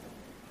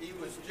He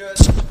was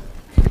just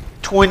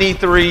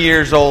 23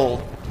 years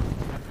old.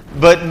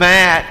 But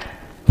Matt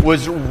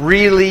was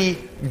really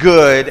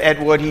good at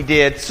what he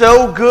did.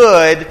 So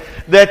good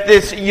that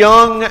this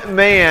young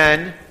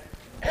man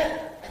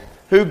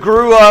who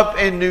grew up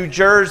in New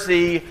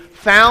Jersey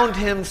found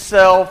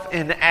himself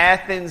in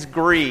Athens,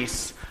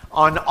 Greece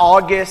on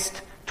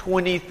August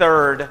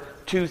 23rd,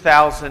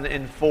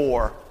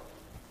 2004.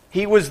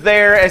 He was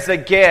there as a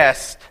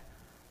guest,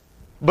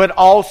 but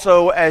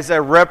also as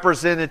a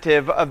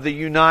representative of the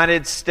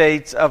United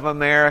States of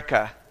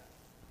America.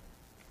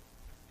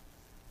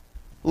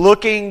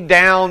 Looking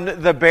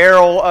down the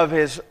barrel of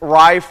his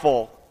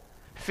rifle,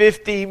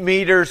 50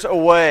 meters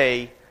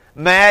away,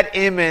 Matt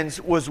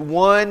Emmons was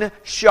one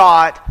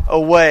shot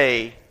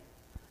away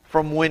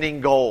from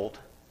winning gold.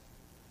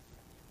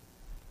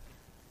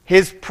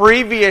 His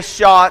previous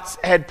shots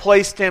had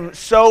placed him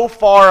so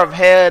far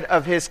ahead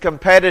of his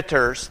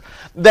competitors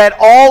that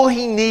all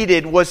he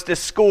needed was to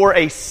score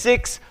a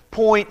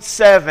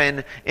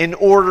 6.7 in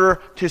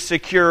order to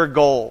secure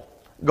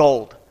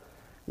gold.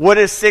 What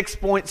is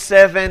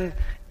 6.7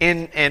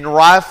 in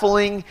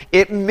rifling?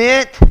 It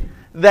meant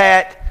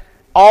that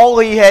all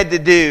he had to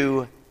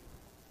do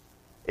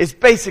is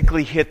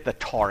basically hit the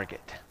target.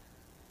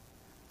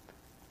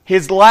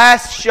 His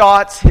last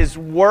shots, his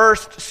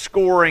worst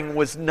scoring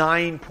was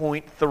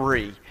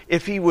 9.3.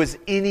 If he was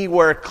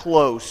anywhere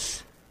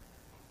close,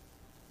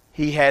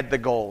 he had the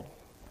gold.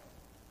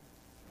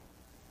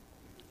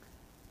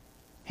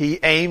 He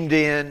aimed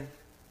in.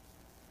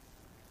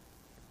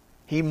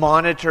 He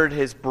monitored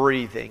his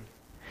breathing.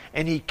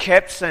 And he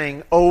kept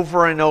saying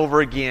over and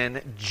over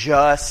again,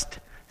 just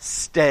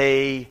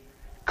stay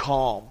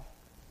calm.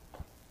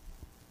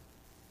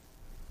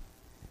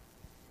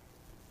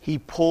 He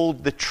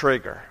pulled the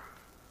trigger.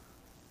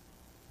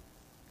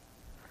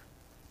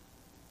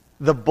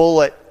 The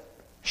bullet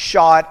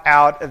shot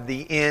out of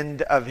the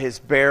end of his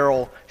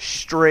barrel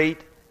straight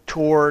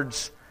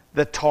towards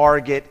the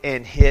target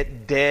and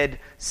hit dead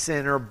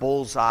center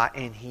bullseye,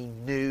 and he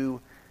knew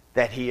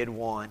that he had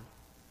won.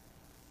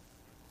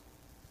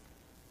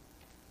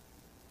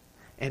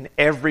 And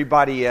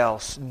everybody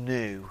else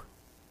knew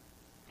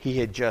he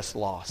had just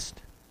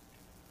lost.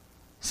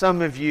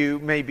 Some of you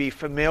may be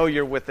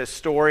familiar with this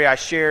story. I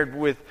shared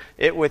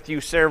it with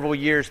you several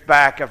years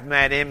back of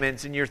Matt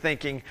Emmons, and you're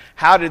thinking,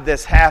 how did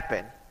this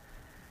happen?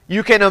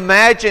 You can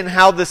imagine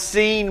how the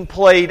scene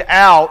played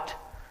out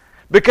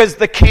because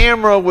the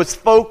camera was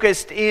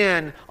focused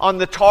in on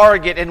the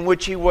target in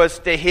which he was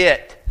to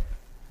hit.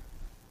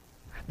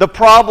 The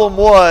problem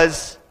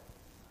was,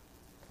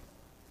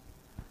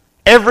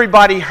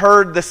 everybody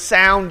heard the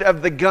sound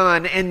of the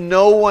gun and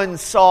no one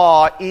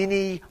saw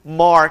any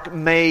mark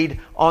made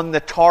on the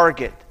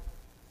target.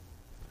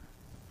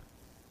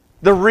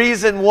 The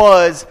reason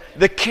was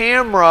the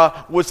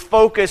camera was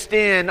focused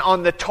in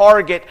on the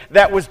target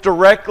that was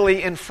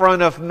directly in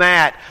front of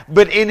Matt.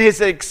 But in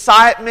his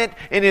excitement,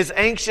 in his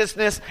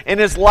anxiousness, in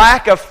his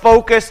lack of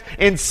focus,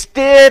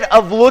 instead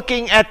of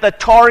looking at the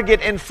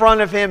target in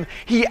front of him,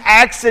 he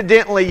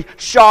accidentally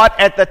shot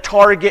at the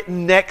target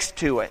next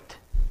to it.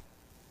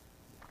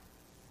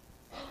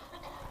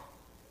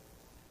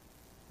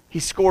 He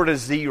scored a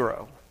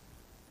 0.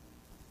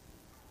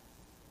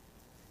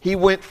 He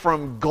went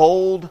from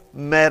gold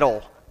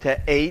medal to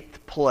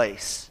 8th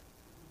place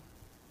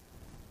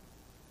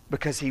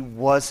because he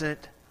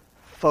wasn't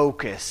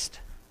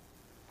focused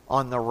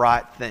on the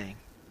right thing.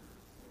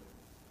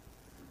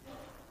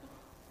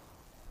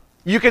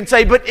 You can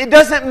say, but it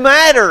doesn't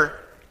matter.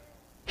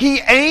 He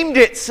aimed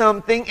at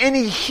something and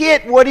he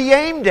hit what he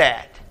aimed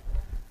at.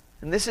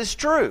 And this is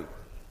true.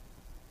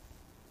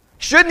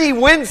 Shouldn't he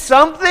win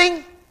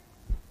something?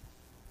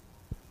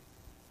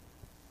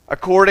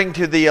 According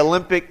to the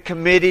Olympic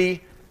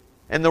Committee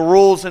and the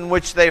rules in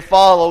which they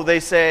follow, they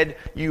said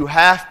you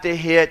have to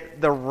hit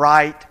the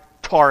right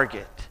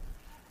target.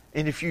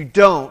 And if you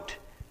don't,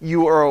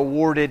 you are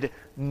awarded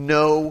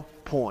no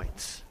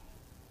points.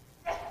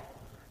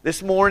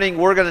 This morning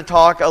we're going to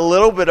talk a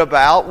little bit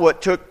about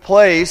what took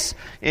place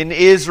in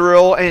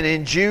Israel and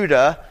in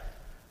Judah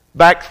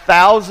back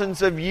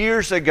thousands of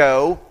years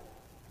ago.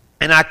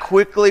 And I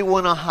quickly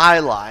want to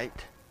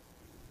highlight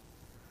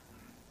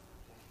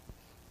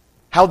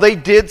how they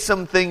did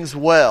some things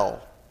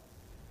well,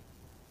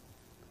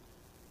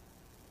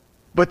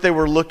 but they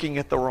were looking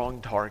at the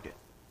wrong target.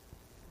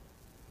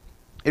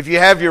 If you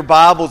have your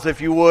Bibles,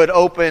 if you would,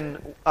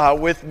 open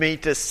with me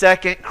to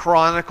 2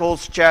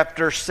 Chronicles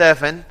chapter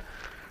 7.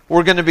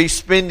 We're going to be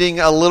spending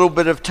a little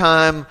bit of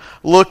time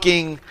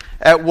looking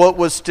at what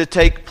was to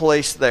take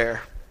place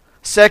there.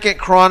 2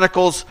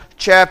 Chronicles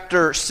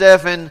chapter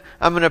 7,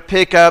 I'm going to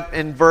pick up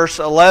in verse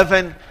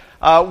 11.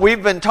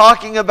 We've been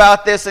talking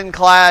about this in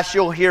class.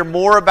 You'll hear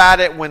more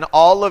about it when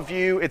all of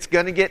you, it's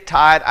going to get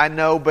tight, I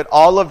know, but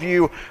all of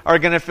you are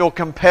going to feel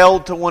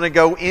compelled to want to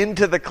go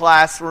into the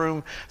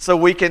classroom so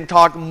we can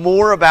talk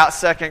more about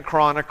 2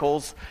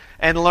 Chronicles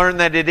and learn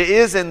that it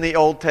is in the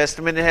Old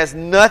Testament. It has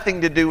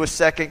nothing to do with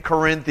 2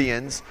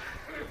 Corinthians.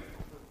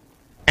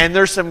 And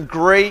there's some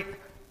great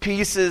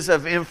pieces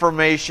of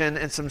information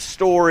and some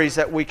stories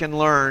that we can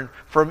learn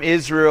from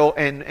Israel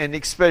and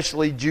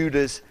especially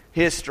Judah's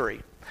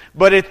history.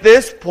 But at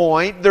this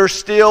point, they're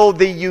still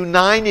the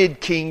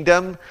united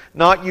kingdom,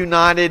 not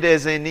united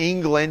as in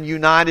England,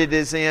 united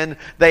as in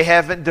they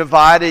haven't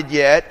divided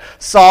yet.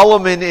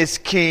 Solomon is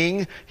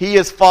king. He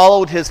has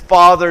followed his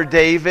father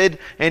David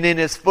and in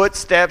his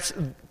footsteps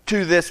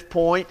to this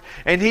point,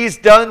 and he's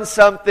done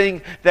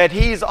something that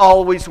he's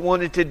always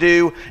wanted to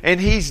do,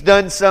 and he's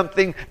done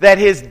something that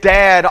his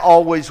dad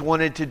always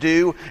wanted to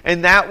do,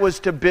 and that was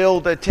to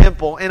build a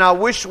temple. And I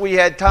wish we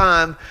had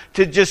time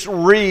to just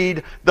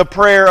read the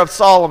prayer of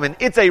Solomon.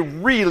 It's a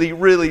really,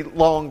 really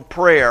long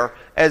prayer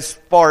as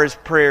far as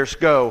prayers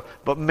go,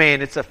 but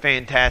man, it's a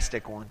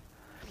fantastic one.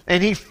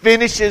 And he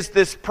finishes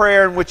this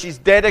prayer in which he's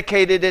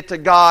dedicated it to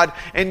God.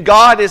 And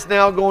God is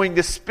now going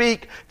to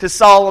speak to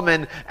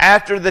Solomon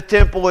after the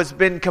temple has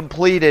been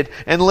completed.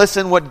 And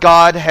listen what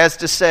God has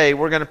to say.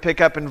 We're going to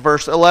pick up in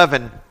verse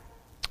 11.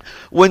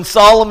 When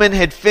Solomon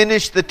had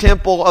finished the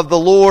temple of the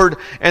Lord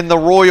and the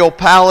royal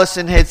palace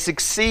and had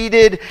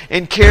succeeded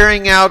in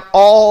carrying out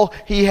all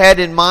he had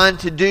in mind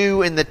to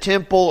do in the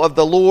temple of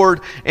the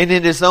Lord and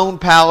in his own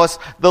palace,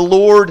 the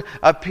Lord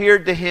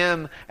appeared to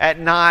him at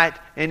night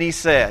and he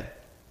said,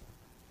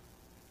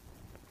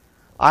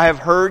 I have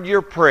heard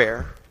your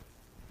prayer,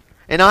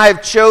 and I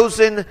have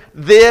chosen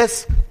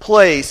this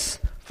place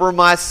for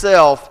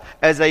myself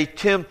as a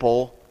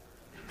temple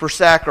for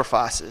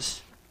sacrifices.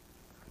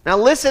 Now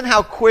listen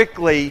how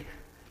quickly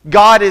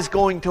God is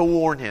going to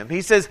warn him.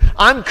 He says,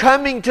 I'm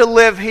coming to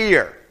live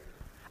here.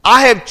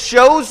 I have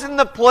chosen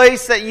the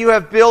place that you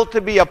have built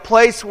to be a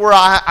place where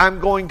I'm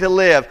going to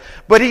live.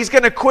 But he's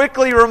going to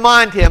quickly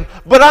remind him,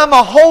 but I'm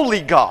a holy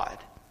God.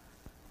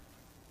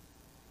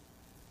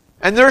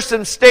 And there's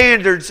some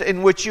standards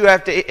in which you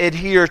have to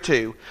adhere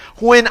to.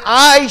 When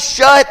I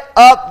shut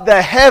up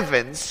the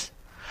heavens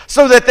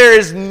so that there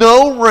is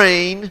no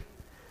rain,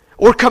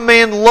 or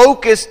command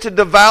locusts to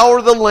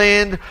devour the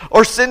land,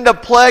 or send a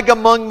plague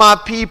among my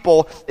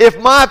people, if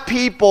my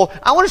people...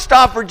 I want to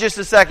stop for just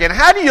a second.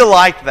 How do you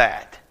like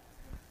that?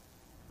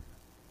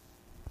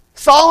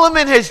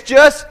 Solomon has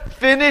just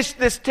finished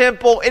this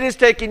temple. It has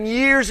taken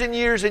years and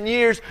years and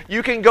years.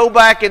 You can go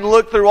back and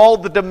look through all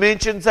the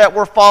dimensions that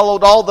were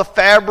followed, all the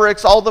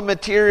fabrics, all the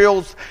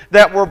materials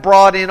that were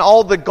brought in,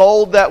 all the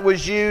gold that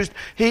was used.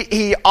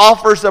 He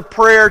offers a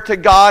prayer to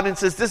God and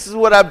says, this is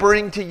what I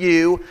bring to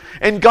you.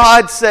 And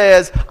God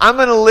says, I'm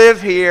going to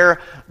live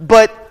here,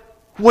 but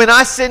when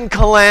I send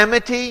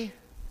calamity,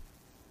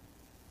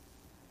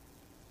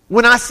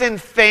 when I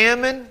send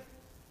famine,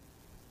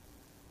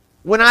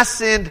 when I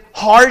send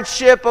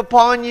hardship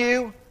upon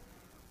you,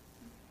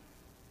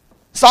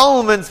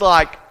 Solomon's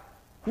like,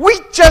 we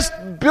just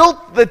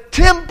built the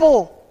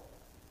temple.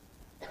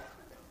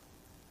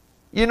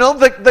 You know,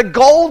 the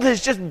gold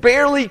has just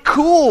barely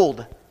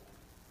cooled.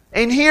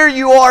 And here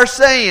you are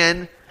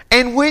saying,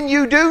 and when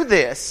you do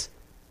this,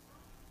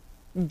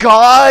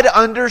 God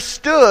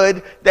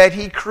understood that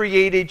He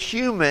created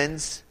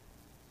humans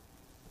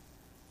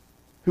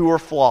who are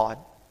flawed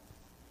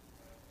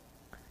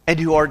and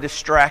who are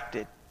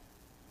distracted.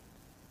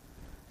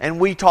 And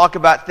we talk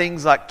about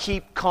things like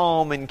keep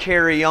calm and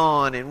carry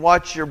on and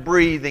watch your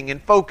breathing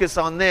and focus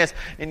on this.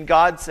 And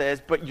God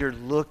says, but you're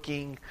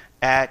looking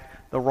at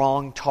the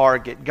wrong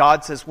target.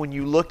 God says, when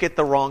you look at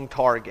the wrong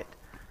target.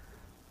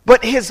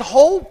 But His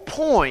whole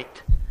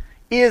point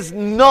is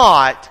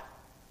not,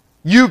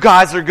 you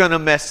guys are going to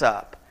mess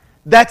up.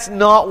 That's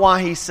not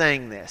why He's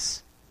saying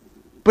this.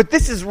 But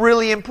this is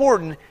really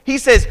important. He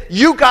says,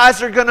 you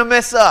guys are going to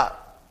mess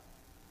up.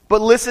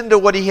 But listen to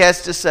what He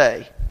has to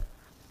say.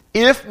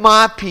 If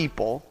my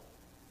people,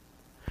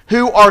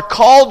 who are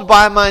called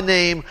by my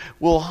name,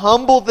 will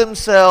humble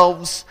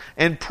themselves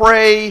and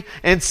pray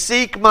and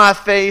seek my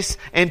face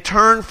and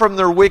turn from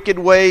their wicked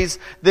ways,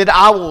 then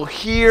I will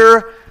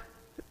hear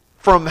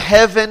from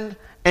heaven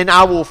and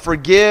I will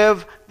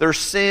forgive their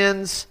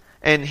sins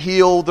and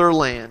heal their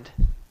land.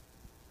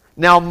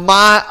 Now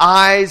my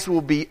eyes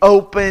will be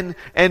open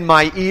and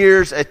my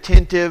ears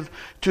attentive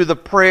to the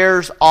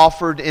prayers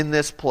offered in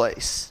this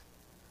place.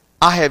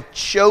 I have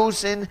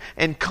chosen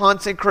and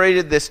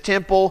consecrated this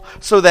temple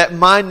so that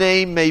my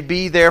name may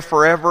be there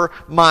forever.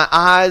 My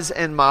eyes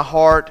and my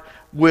heart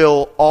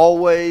will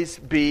always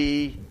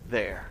be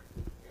there.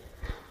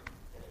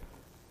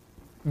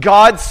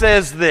 God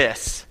says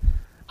this,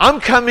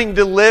 I'm coming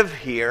to live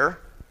here,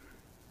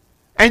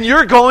 and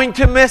you're going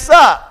to mess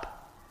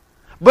up.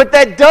 But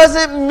that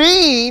doesn't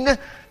mean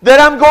that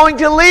I'm going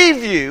to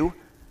leave you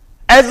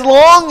as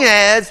long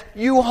as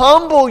you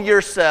humble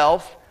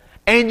yourself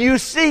and you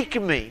seek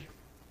me.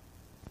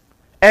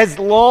 As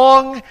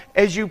long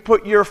as you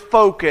put your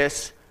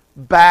focus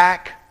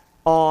back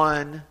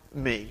on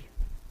me.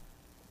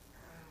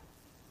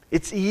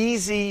 It's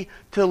easy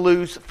to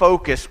lose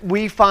focus.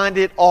 We find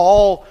it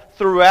all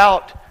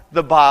throughout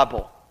the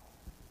Bible.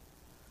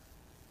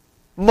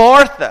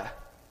 Martha,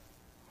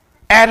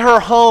 at her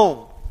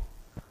home,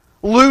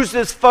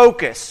 loses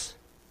focus.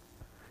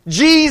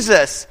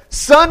 Jesus,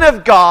 Son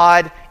of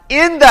God,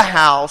 in the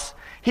house,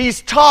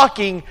 He's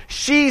talking.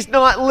 She's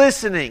not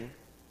listening.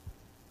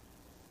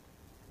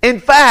 In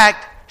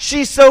fact,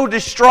 she's so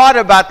distraught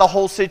about the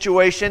whole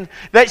situation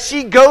that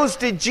she goes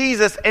to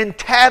Jesus and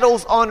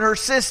tattles on her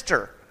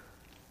sister.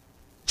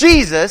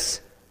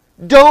 Jesus,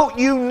 don't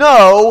you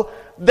know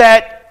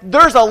that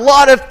there's a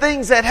lot of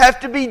things that have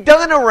to be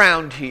done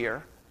around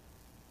here?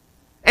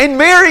 And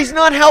Mary's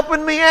not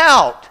helping me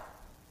out.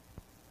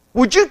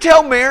 Would you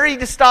tell Mary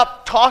to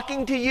stop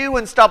talking to you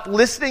and stop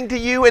listening to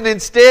you and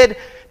instead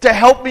to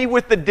help me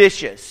with the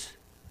dishes?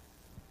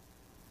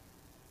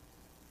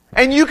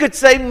 And you could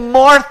say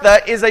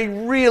Martha is a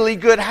really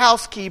good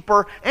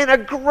housekeeper and a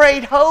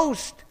great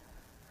host.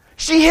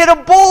 She hit a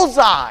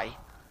bullseye.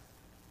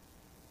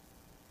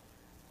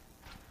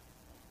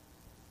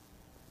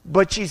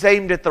 But she's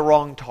aimed at the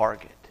wrong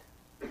target.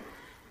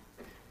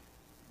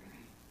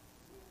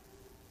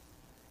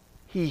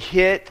 He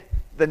hit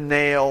the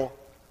nail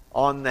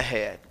on the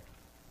head.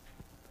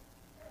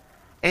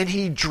 And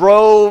he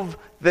drove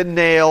the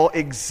nail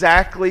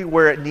exactly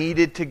where it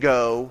needed to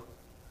go,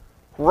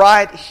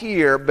 right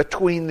here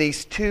between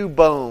these two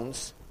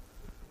bones,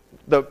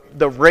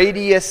 the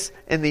radius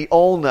and the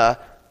ulna,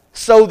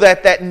 so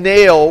that that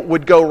nail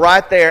would go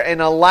right there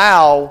and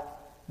allow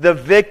the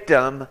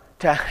victim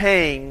to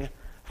hang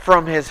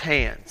from his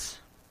hands.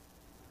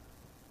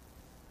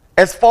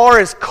 As far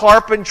as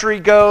carpentry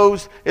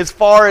goes, as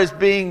far as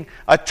being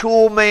a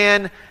tool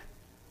man,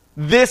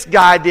 this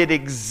guy did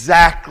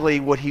exactly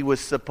what he was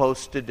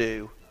supposed to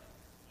do.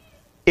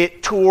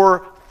 It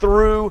tore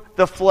through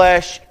the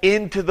flesh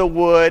into the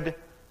wood,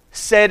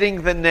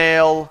 setting the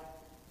nail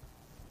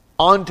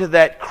onto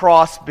that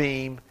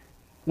crossbeam,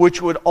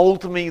 which would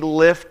ultimately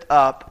lift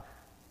up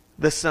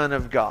the Son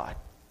of God.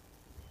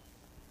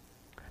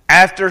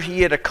 After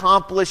he had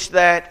accomplished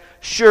that,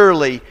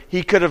 surely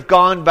he could have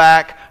gone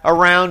back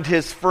around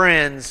his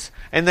friends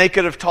and they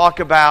could have talked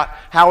about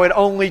how it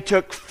only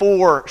took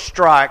 4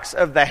 strikes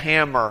of the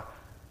hammer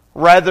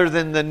rather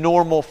than the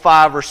normal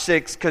 5 or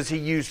 6 because he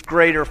used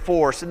greater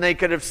force. And they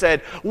could have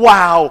said,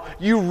 wow,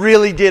 you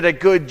really did a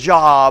good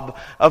job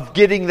of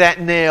getting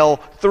that nail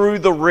through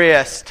the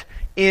wrist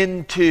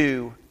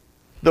into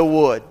the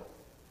wood.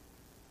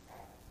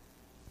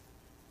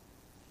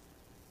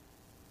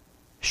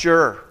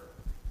 Sure,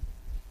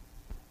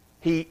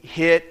 he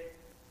hit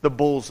the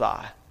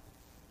bullseye,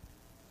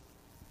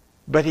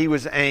 but he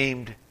was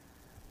aimed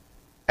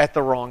at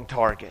the wrong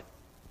target.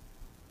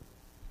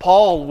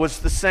 Paul was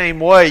the same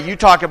way. You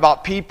talk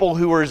about people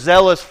who were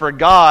zealous for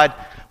God.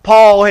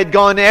 Paul had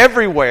gone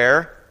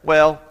everywhere.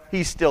 Well,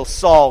 he's still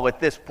Saul at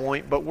this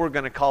point, but we're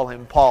going to call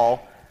him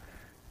Paul.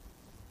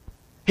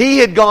 He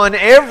had gone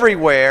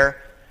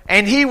everywhere,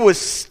 and he was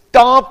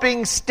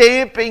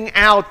stamping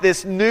out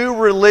this new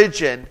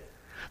religion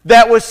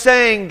that was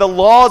saying the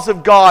laws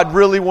of God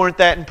really weren't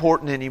that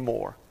important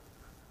anymore.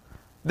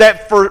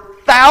 That for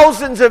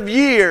thousands of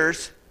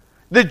years,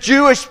 the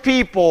Jewish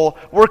people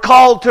were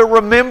called to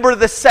remember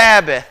the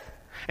Sabbath.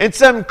 And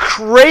some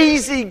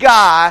crazy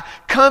guy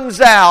comes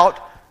out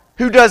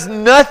who does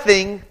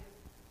nothing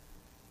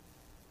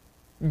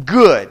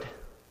good.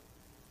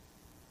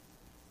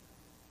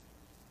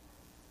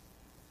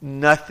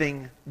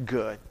 Nothing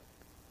good.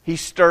 He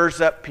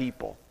stirs up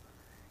people.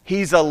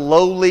 He's a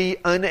lowly,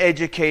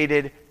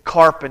 uneducated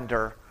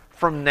carpenter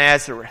from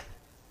Nazareth.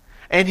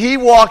 And he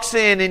walks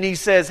in and he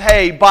says,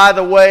 hey, by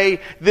the way,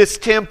 this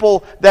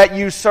temple that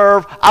you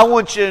serve, I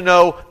want you to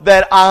know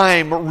that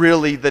I'm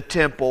really the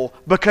temple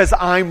because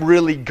I'm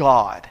really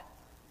God.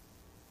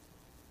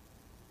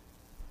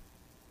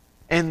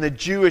 And the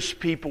Jewish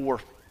people were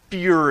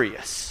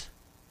furious.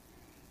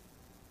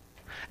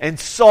 And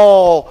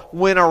Saul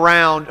went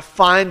around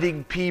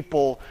finding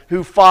people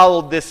who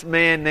followed this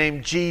man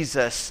named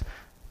Jesus.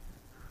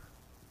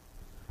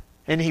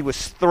 And he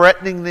was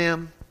threatening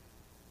them.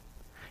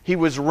 He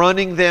was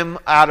running them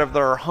out of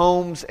their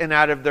homes and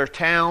out of their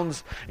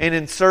towns. And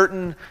in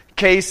certain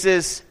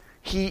cases,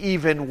 he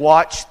even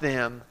watched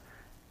them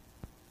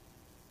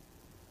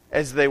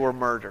as they were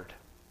murdered.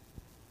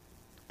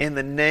 In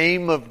the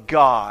name of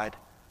God,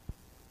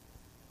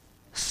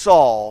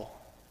 Saul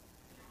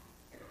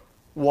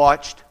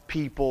watched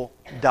people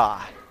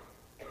die.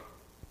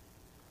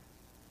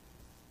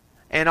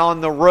 And on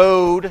the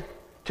road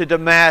to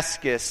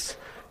Damascus,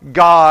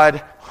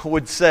 God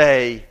would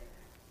say,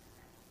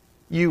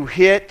 you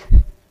hit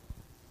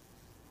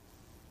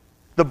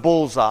the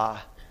bullseye,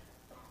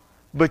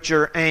 but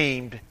you're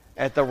aimed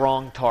at the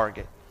wrong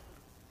target.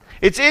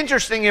 It's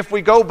interesting if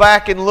we go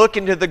back and look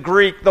into the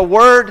Greek, the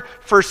word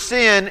for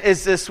sin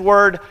is this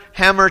word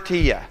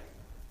hamartia.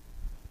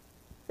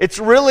 It's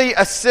really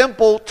a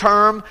simple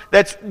term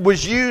that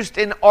was used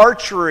in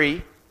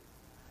archery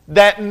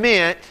that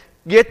meant,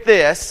 get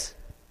this,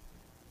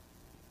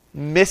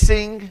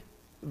 missing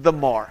the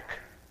mark.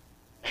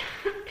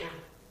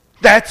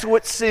 That's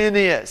what sin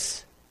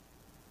is.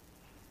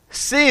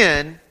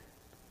 Sin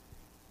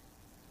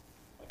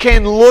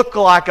can look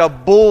like a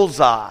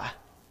bullseye,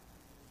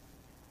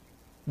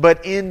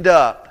 but end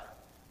up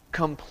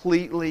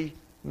completely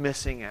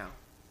missing out.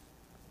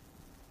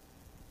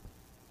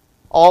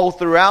 all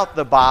throughout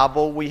the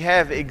Bible, we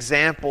have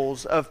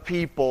examples of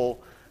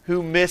people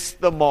who missed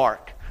the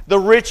mark. The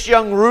rich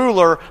young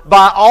ruler,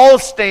 by all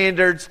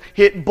standards,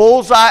 hit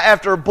bullseye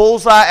after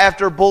bullseye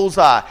after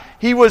bullseye.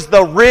 He was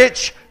the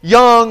rich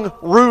young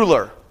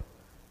ruler.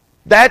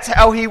 That's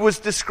how he was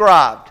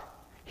described.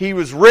 He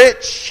was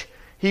rich,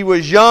 he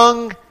was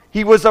young,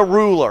 he was a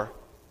ruler.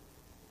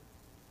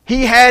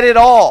 He had it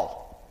all.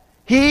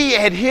 He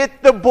had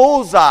hit the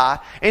bullseye,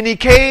 and he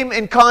came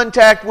in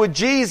contact with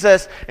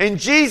Jesus, and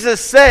Jesus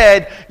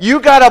said, "You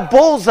got a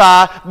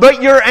bullseye,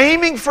 but you're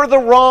aiming for the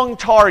wrong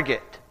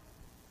target.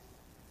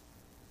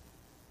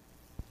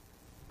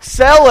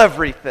 Sell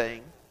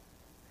everything.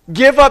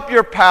 Give up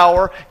your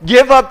power,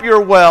 give up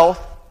your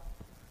wealth,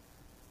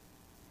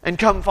 and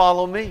come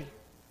follow me."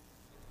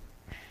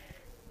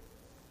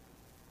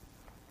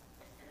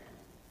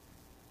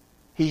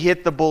 He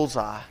hit the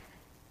bullseye,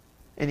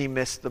 and he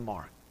missed the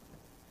mark.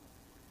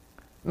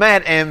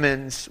 Matt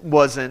Emmons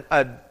wasn't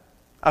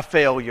a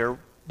failure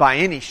by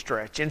any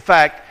stretch. In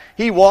fact,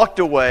 he walked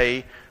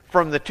away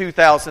from the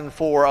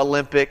 2004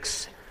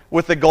 Olympics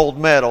with a gold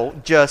medal,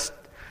 just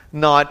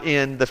not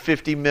in the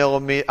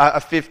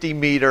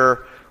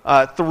 50-meter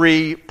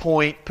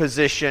three-point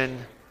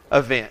position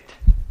event.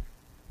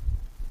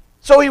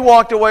 So he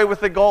walked away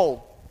with the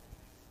gold.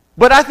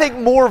 But I think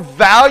more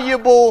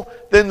valuable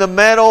than the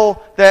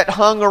medal that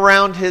hung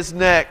around his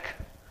neck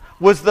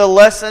was the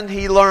lesson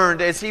he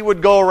learned as he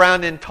would go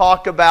around and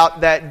talk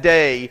about that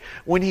day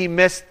when he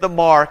missed the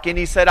mark. And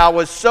he said, "I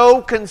was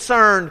so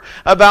concerned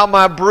about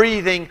my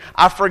breathing,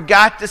 I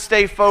forgot to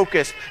stay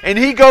focused." And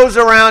he goes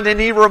around and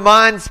he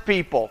reminds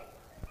people.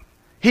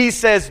 He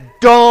says,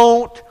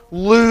 "Don't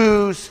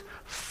lose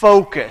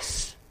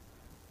focus.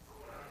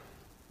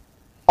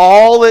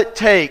 All it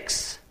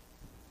takes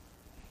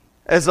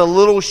is a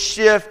little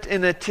shift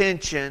in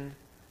attention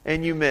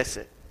and you miss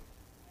it."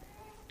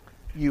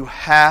 You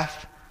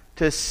have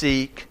to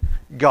seek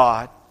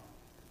God.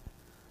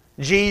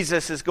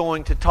 Jesus is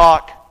going to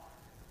talk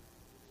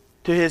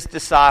to his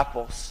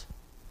disciples.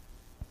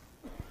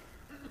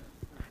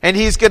 And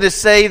he's going to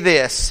say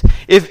this: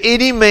 "If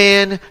any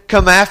man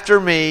come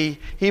after me,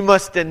 he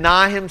must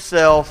deny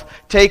himself,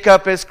 take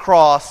up his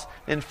cross,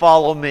 and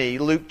follow me."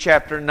 Luke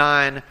chapter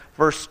 9,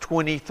 verse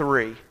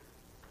 23.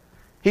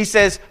 He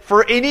says,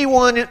 "For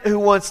anyone who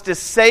wants to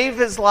save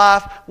his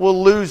life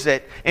will lose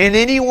it, and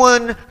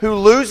anyone who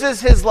loses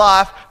his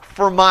life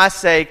for my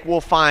sake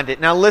will find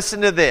it." Now listen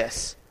to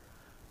this.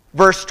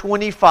 Verse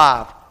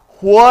 25.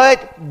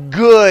 "What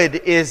good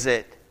is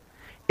it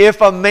if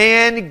a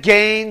man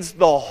gains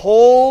the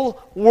whole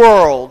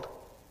world,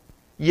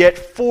 yet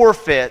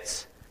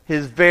forfeits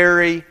his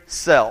very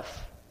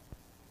self?"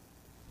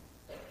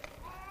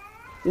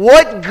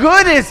 What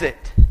good is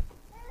it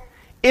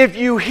if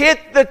you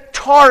hit the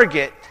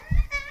target,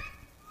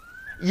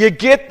 you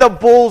get the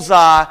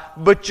bullseye,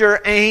 but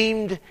you're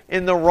aimed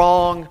in the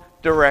wrong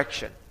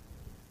direction?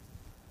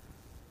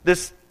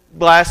 This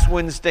last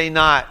Wednesday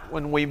night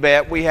when we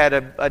met, we had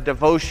a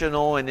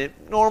devotional, and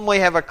it normally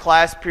have a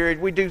class period.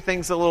 We do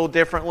things a little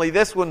differently.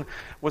 This one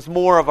was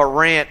more of a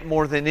rant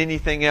more than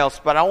anything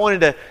else. But I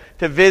wanted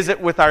to visit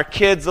with our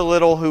kids a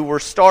little who were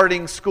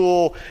starting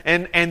school,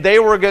 and they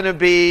were going to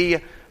be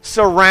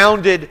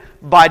surrounded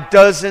by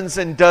dozens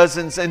and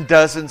dozens and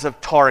dozens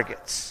of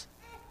targets.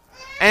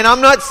 And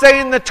I'm not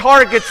saying the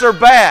targets are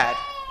bad.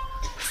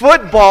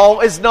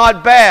 Football is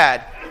not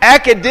bad.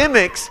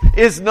 Academics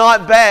is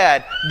not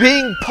bad.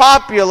 Being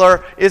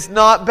popular is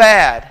not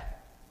bad.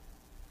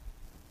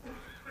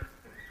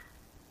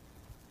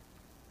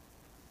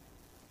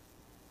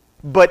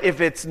 But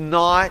if it's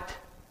not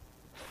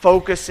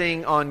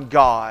focusing on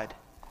God,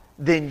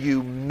 then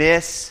you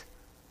miss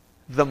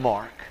the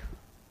mark.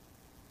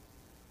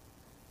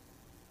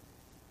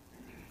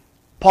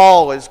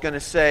 Paul is going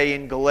to say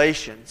in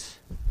Galatians,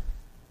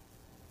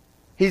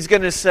 he's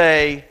going to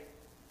say,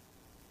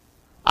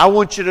 "I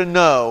want you to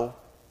know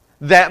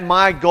that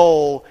my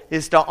goal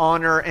is to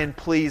honor and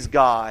please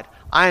God.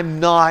 I am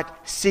not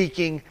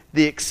seeking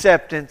the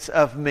acceptance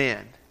of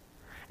men."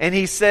 And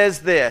he says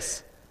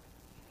this: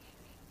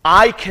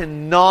 "I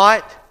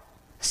cannot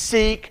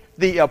seek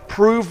the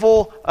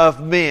approval of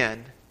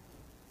men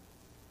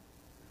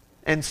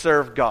and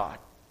serve God."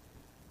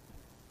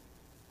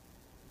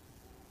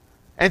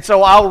 And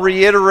so I'll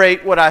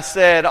reiterate what I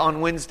said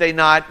on Wednesday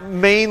night,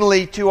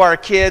 mainly to our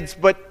kids,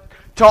 but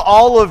to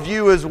all of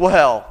you as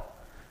well.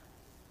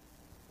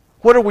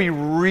 What are we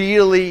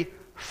really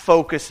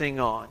focusing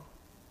on?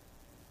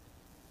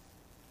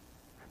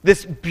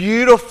 This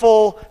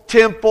beautiful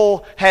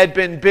temple had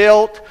been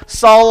built.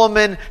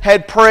 Solomon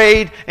had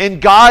prayed, and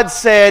God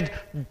said,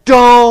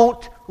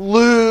 "Don't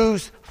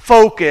lose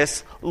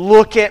focus.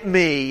 Look at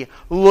me.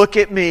 Look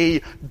at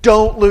me.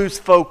 Don't lose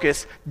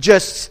focus.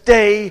 Just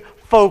stay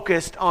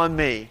focused on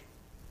me."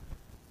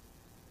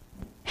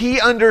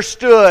 He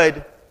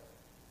understood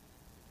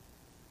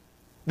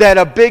that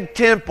a big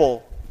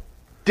temple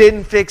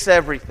didn't fix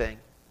everything.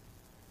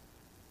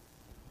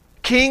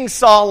 King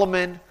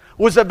Solomon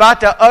was about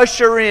to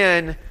usher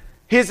in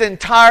his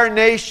entire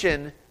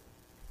nation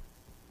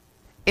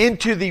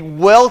into the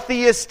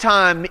wealthiest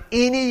time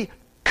any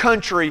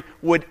country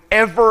would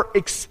ever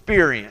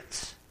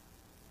experience.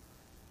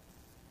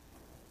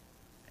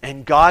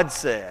 And God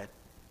said,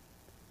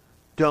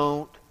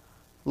 don't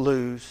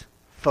lose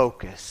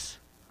focus.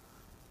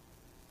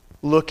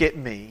 Look at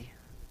me.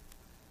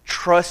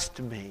 Trust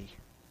me.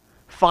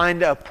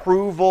 Find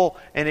approval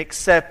and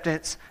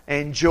acceptance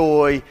and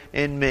joy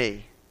in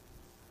me.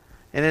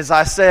 And as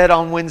I said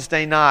on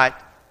Wednesday night,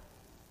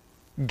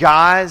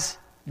 guys,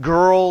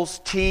 girls,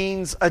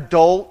 teens,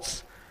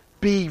 adults,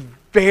 be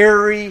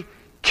very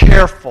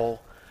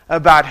careful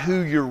about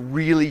who you're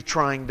really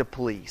trying to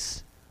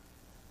please.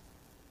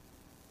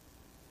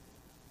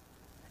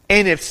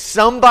 And if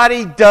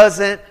somebody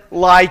doesn't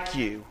like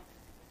you,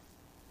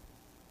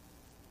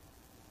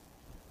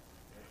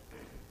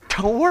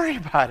 don't worry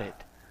about it.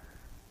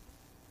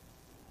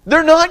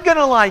 They're not going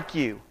to like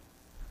you.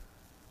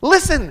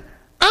 Listen,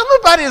 I'm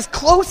about as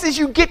close as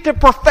you get to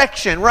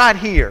perfection right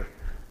here.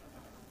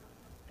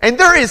 And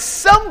there is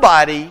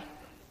somebody,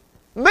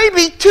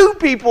 maybe two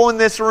people in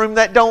this room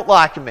that don't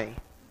like me.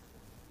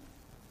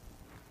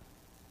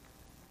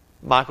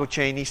 Michael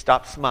Cheney,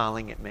 stop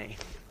smiling at me.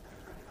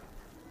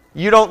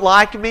 You don't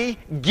like me?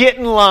 Get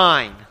in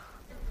line.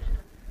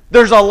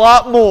 There's a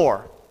lot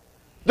more.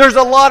 There's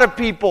a lot of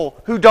people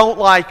who don't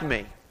like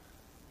me.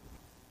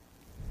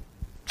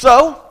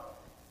 So,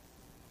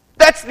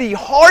 that's the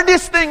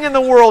hardest thing in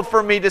the world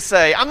for me to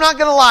say. I'm not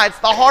going to lie, it's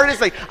the hardest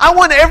thing. I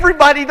want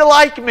everybody to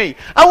like me.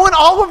 I want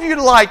all of you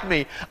to like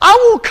me.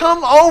 I will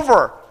come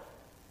over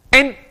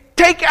and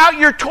take out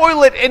your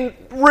toilet and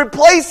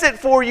replace it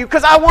for you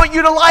because I want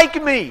you to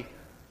like me.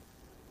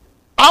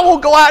 I will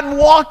go out and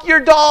walk your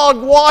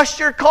dog, wash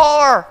your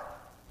car.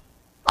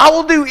 I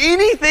will do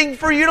anything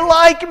for you to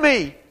like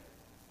me.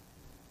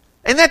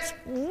 And that's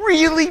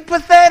really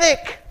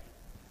pathetic.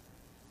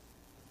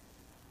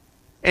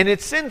 And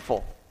it's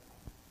sinful.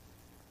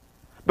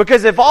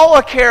 Because if all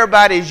I care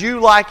about is you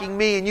liking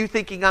me and you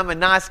thinking I'm a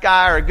nice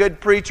guy or a good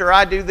preacher, or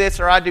I do this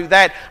or I do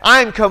that,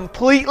 I'm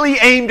completely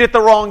aimed at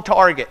the wrong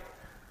target.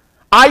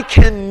 I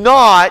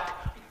cannot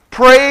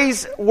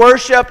praise,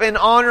 worship, and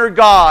honor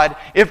God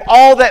if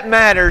all that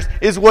matters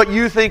is what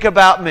you think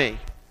about me.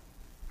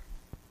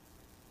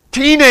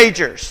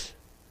 Teenagers,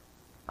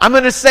 I'm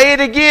going to say it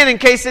again in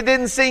case it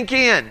didn't sink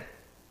in.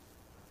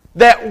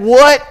 That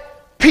what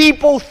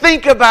people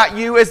think about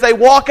you as they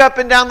walk up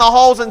and down the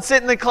halls and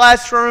sit in the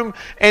classroom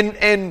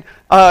and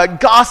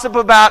gossip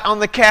about in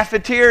the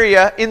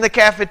cafeteria,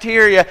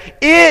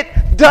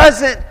 it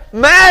doesn't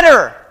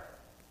matter.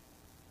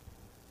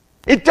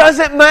 It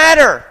doesn't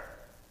matter.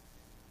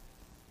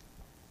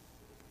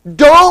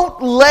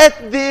 Don't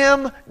let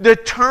them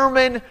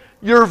determine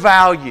your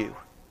value.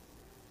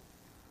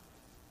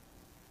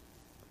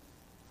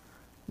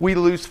 We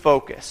lose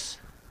focus.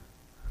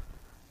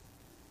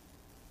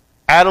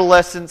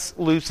 Adolescents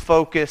lose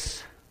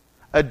focus.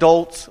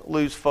 Adults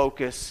lose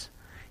focus.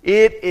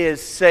 It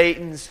is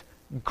Satan's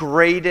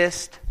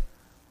greatest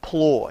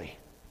ploy.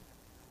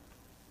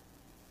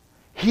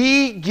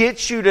 He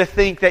gets you to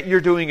think that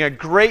you're doing a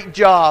great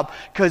job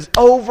because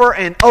over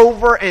and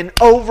over and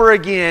over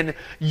again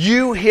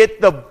you hit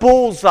the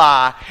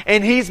bullseye,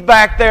 and he's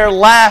back there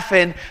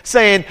laughing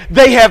saying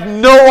they have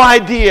no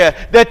idea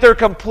that they're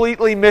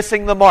completely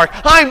missing the mark.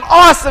 I'm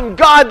awesome.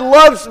 God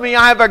loves me.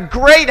 I have a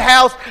great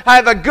house. I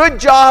have a good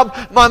job.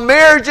 My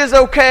marriage is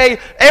okay.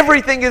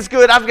 Everything is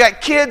good. I've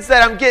got kids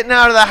that I'm getting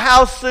out of the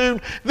house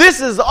soon.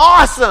 This is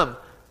awesome.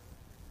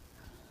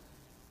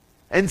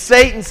 And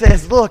Satan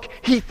says, look,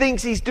 he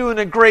thinks he's doing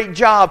a great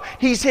job.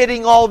 He's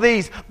hitting all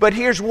these. But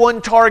here's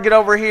one target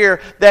over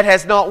here that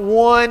has not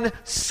one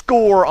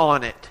score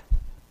on it.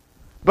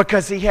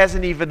 Because he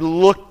hasn't even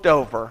looked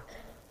over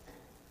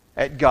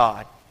at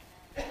God.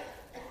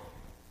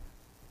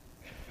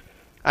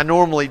 I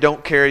normally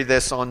don't carry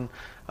this on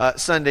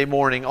Sunday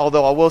morning.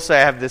 Although I will say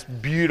I have this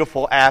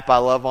beautiful app I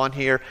love on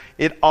here.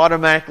 It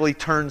automatically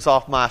turns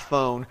off my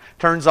phone.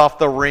 Turns off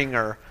the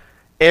ringer.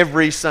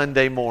 Every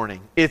Sunday morning.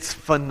 It's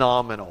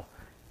phenomenal.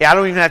 I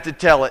don't even have to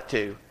tell it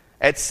to.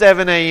 At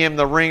 7 a.m.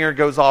 the ringer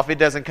goes off. It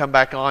doesn't come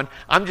back on.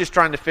 I'm just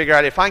trying to figure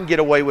out if I can get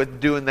away with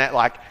doing that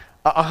like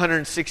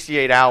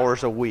 168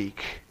 hours a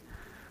week.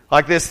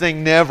 Like this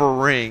thing never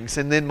rings,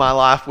 and then my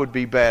life would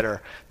be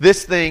better.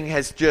 This thing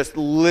has just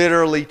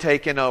literally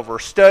taken over.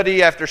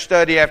 Study after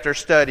study after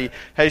study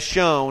has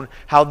shown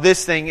how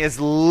this thing is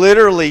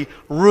literally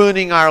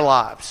ruining our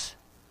lives.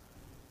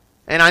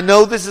 And I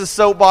know this is a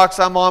soapbox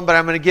I'm on, but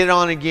I'm going to get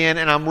on again.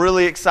 And I'm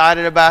really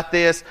excited about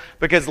this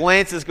because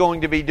Lance is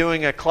going to be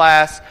doing a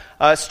class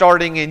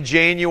starting in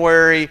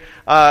January.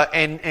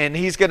 And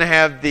he's going to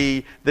have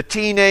the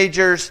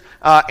teenagers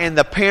and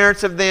the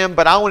parents of them.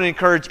 But I want to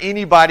encourage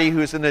anybody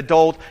who's an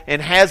adult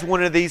and has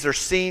one of these or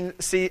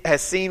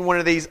has seen one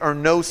of these or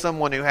knows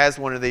someone who has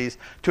one of these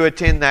to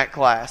attend that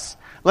class.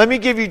 Let me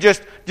give you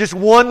just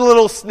one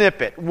little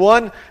snippet.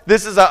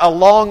 This is a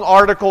long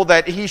article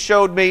that he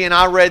showed me and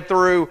I read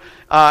through.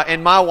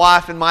 And my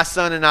wife and my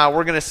son and I,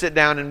 we're going to sit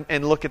down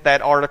and look at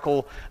that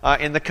article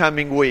in the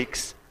coming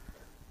weeks.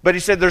 But he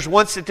said there's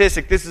one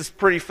statistic. This is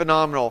pretty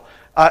phenomenal.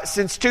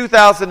 since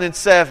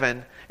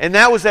 2007. And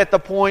that was at the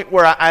point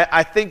where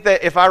I think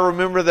that if I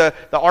remember the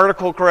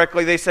article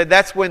correctly, they said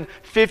that's when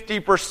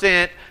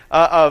 50%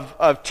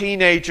 of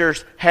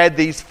teenagers had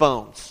these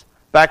phones.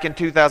 Back in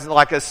 2000,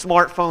 like a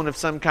smartphone of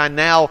some kind.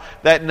 Now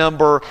that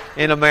number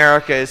in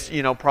America is,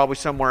 probably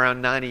somewhere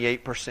around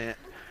 98%,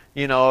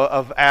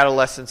 of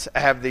adolescents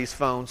have these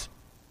phones.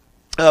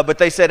 But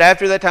they said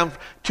after that time,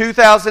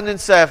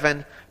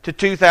 2007 to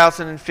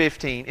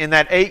 2015, in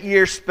that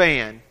 8-year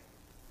span,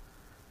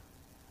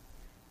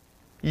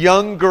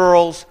 young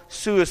girls'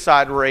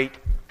 suicide rate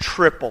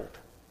tripled.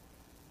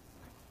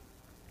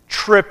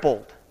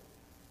 Tripled.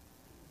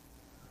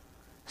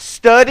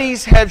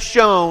 Studies have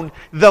shown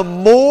the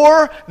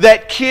more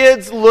that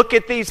kids look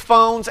at these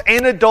phones,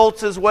 and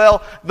adults as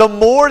well, the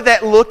more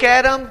that look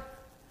at them,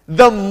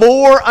 the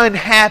more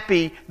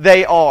unhappy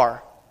they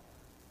are.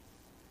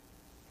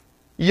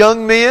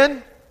 Young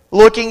men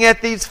looking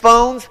at these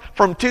phones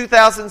from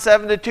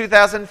 2007 to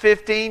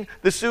 2015,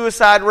 the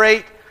suicide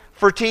rate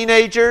for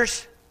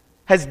teenagers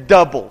has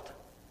doubled.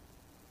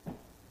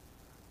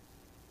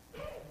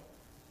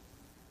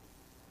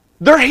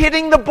 They're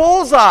hitting the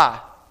bullseye.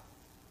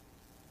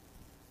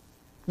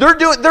 They're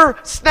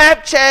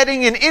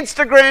Snapchatting and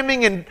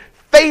Instagramming and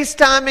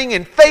FaceTiming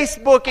and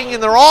Facebooking,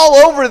 and they're all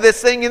over this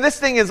thing, and this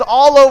thing is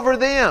all over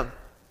them.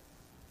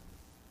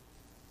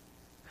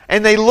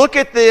 And they look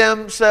at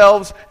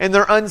themselves and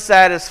they're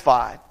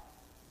unsatisfied.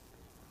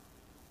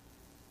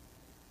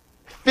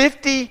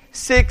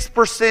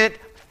 56%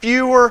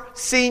 fewer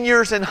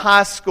seniors in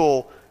high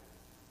school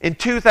in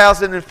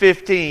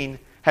 2015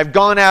 have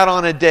gone out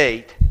on a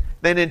date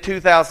than in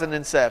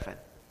 2007.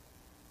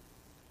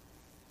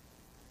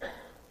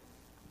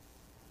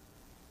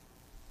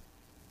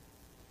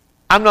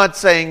 I'm not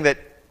saying that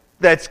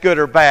that's good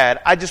or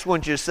bad. I just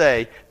want you to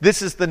say,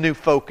 this is the new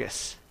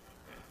focus.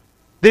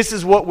 This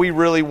is what we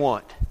really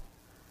want.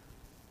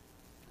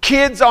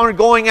 Kids aren't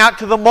going out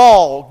to the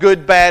mall,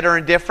 good, bad, or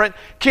indifferent.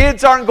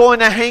 Kids aren't going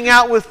to hang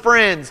out with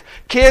friends.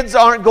 Kids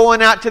aren't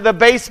going out to the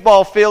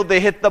baseball field to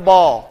hit the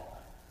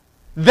ball.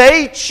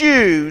 They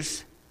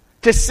choose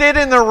to sit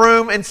in the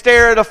room and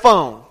stare at a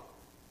phone.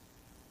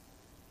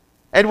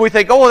 And we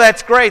think, oh,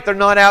 that's great. They're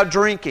not out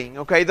drinking.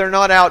 Okay, they're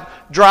not out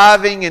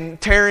driving and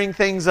tearing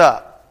things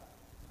up.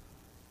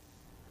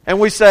 And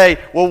we say,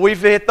 well,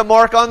 we've hit the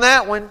mark on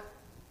that one.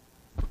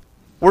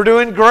 We're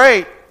doing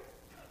great.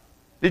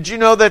 Did you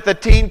know that the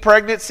teen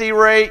pregnancy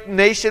rate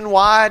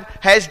nationwide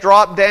has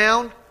dropped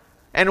down?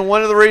 And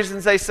one of the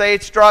reasons they say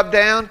it's dropped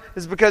down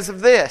is because of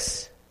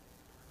this.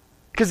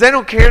 Because they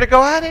don't care to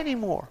go out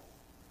anymore.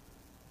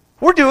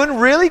 We're doing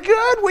really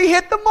good. We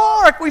hit the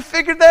mark. We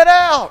figured that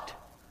out.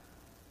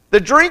 The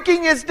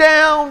drinking is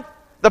down.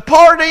 The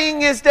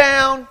partying is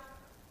down.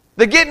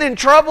 The getting in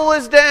trouble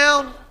is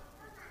down.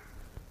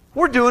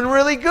 We're doing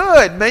really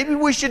good. Maybe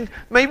we should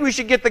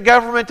get the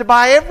government to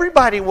buy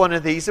everybody one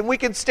of these, and we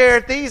can stare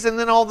at these, and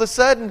then all of a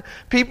sudden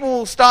people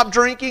will stop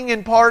drinking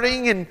and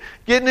partying and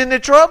getting into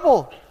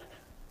trouble.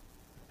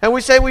 And we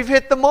say we've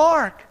hit the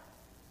mark.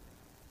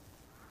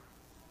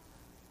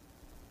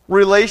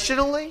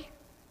 Relationally,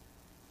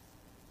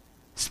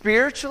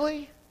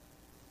 spiritually,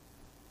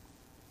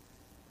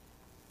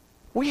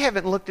 we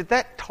haven't looked at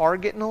that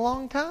target in a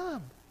long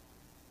time.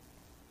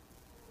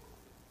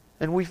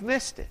 And we've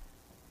missed it.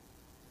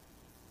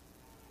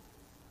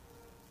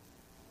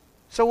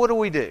 So what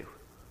do?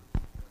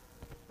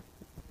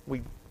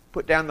 We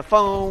put down the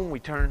phone, we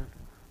turn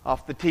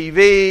off the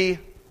TV,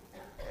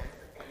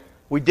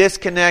 we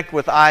disconnect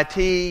with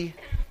IT.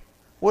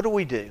 What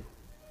do? Do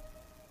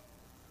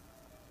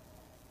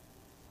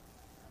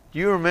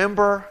you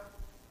remember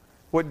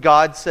what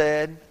God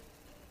said?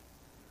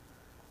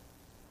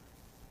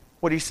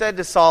 What He said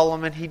to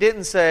Solomon, He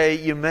didn't say,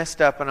 you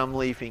messed up and I'm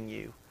leaving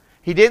you.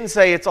 He didn't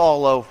say it's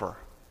all over.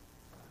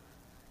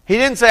 He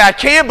didn't say, I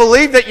can't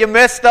believe that you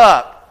messed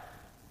up.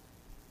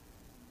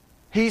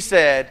 He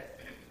said,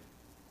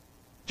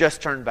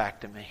 just turn back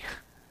to me.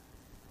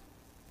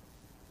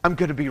 I'm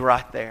going to be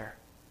right there.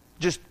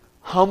 Just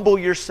humble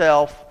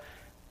yourself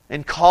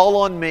and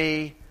call on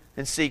me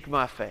and seek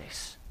my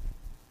face.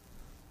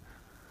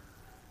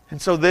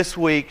 And so this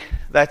week,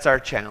 that's our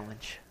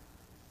challenge.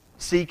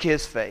 Seek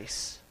His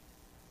face.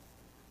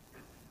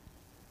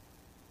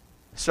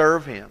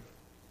 Serve Him.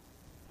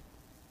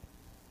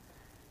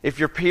 If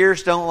your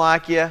peers don't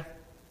like you,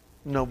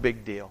 no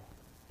big deal.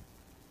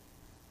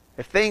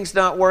 If things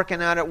not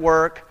working out at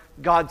work,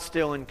 God's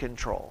still in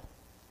control.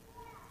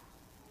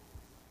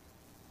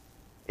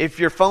 If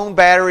your phone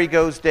battery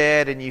goes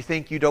dead and you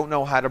think you don't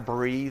know how to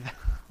breathe,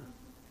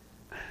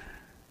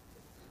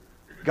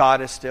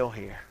 God is still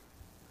here.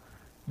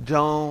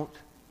 Don't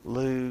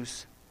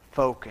lose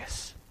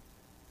focus.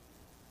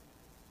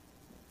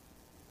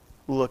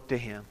 Look to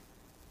Him.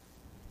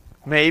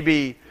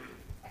 Maybe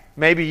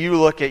you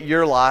look at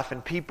your life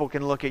and people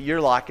can look at your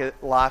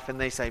life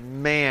and they say,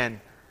 man,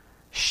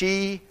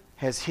 she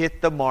has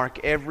hit the mark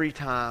every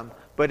time,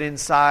 but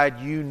inside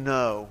you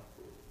know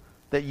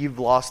that you've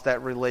lost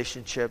that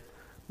relationship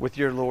with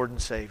your Lord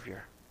and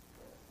Savior.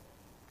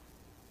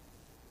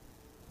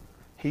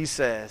 He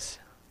says,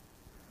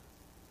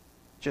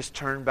 just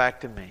turn back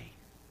to me,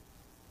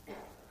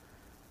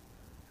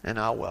 and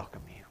I'll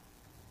welcome you.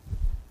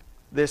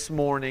 This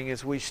morning,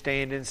 as we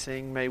stand and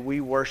sing, may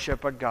we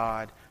worship a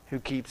God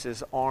who keeps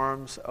His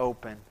arms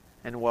open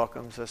and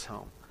welcomes us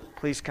home.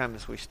 Please come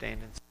as we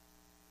stand and sing.